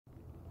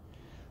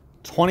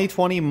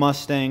2020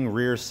 Mustang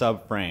rear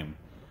subframe.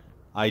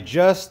 I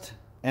just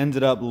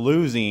ended up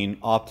losing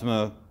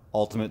Optima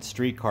Ultimate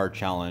Street Car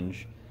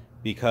Challenge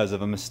because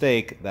of a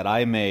mistake that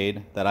I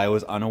made that I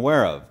was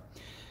unaware of.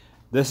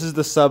 This is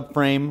the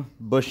subframe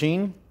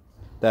bushing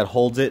that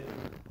holds it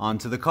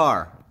onto the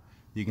car.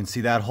 You can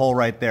see that hole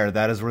right there.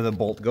 That is where the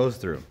bolt goes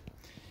through.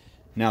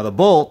 Now the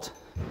bolt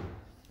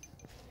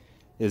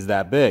is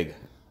that big.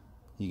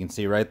 You can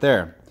see right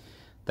there.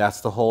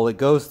 That's the hole it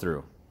goes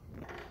through.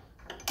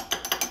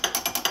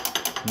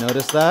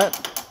 Notice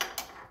that?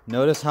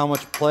 Notice how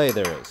much play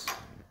there is.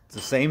 It's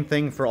the same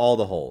thing for all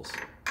the holes.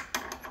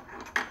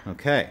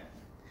 Okay.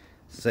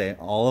 Say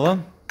all of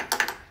them.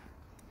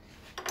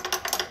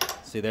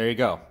 See, there you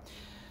go.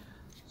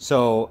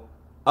 So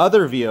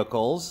other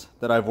vehicles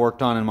that I've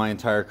worked on in my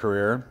entire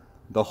career,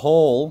 the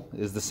hole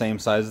is the same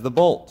size as the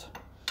bolt.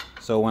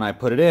 So when I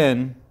put it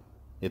in,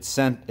 it's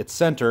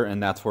center,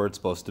 and that's where it's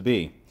supposed to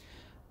be.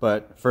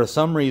 But for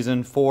some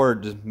reason,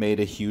 Ford made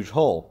a huge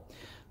hole.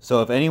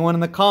 So if anyone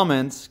in the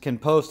comments can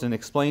post and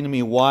explain to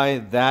me why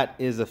that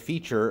is a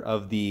feature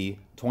of the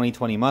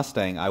 2020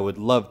 Mustang, I would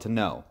love to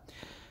know.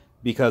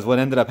 Because what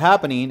ended up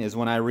happening is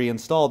when I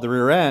reinstalled the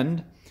rear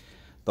end,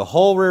 the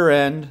whole rear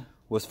end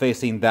was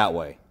facing that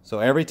way. So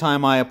every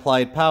time I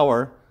applied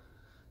power,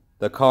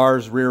 the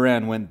car's rear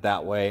end went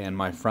that way and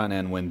my front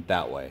end went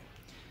that way.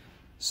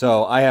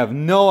 So I have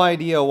no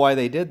idea why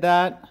they did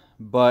that,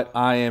 but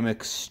I am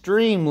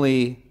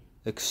extremely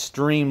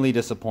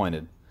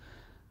disappointed.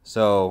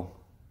 So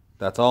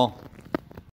that's all.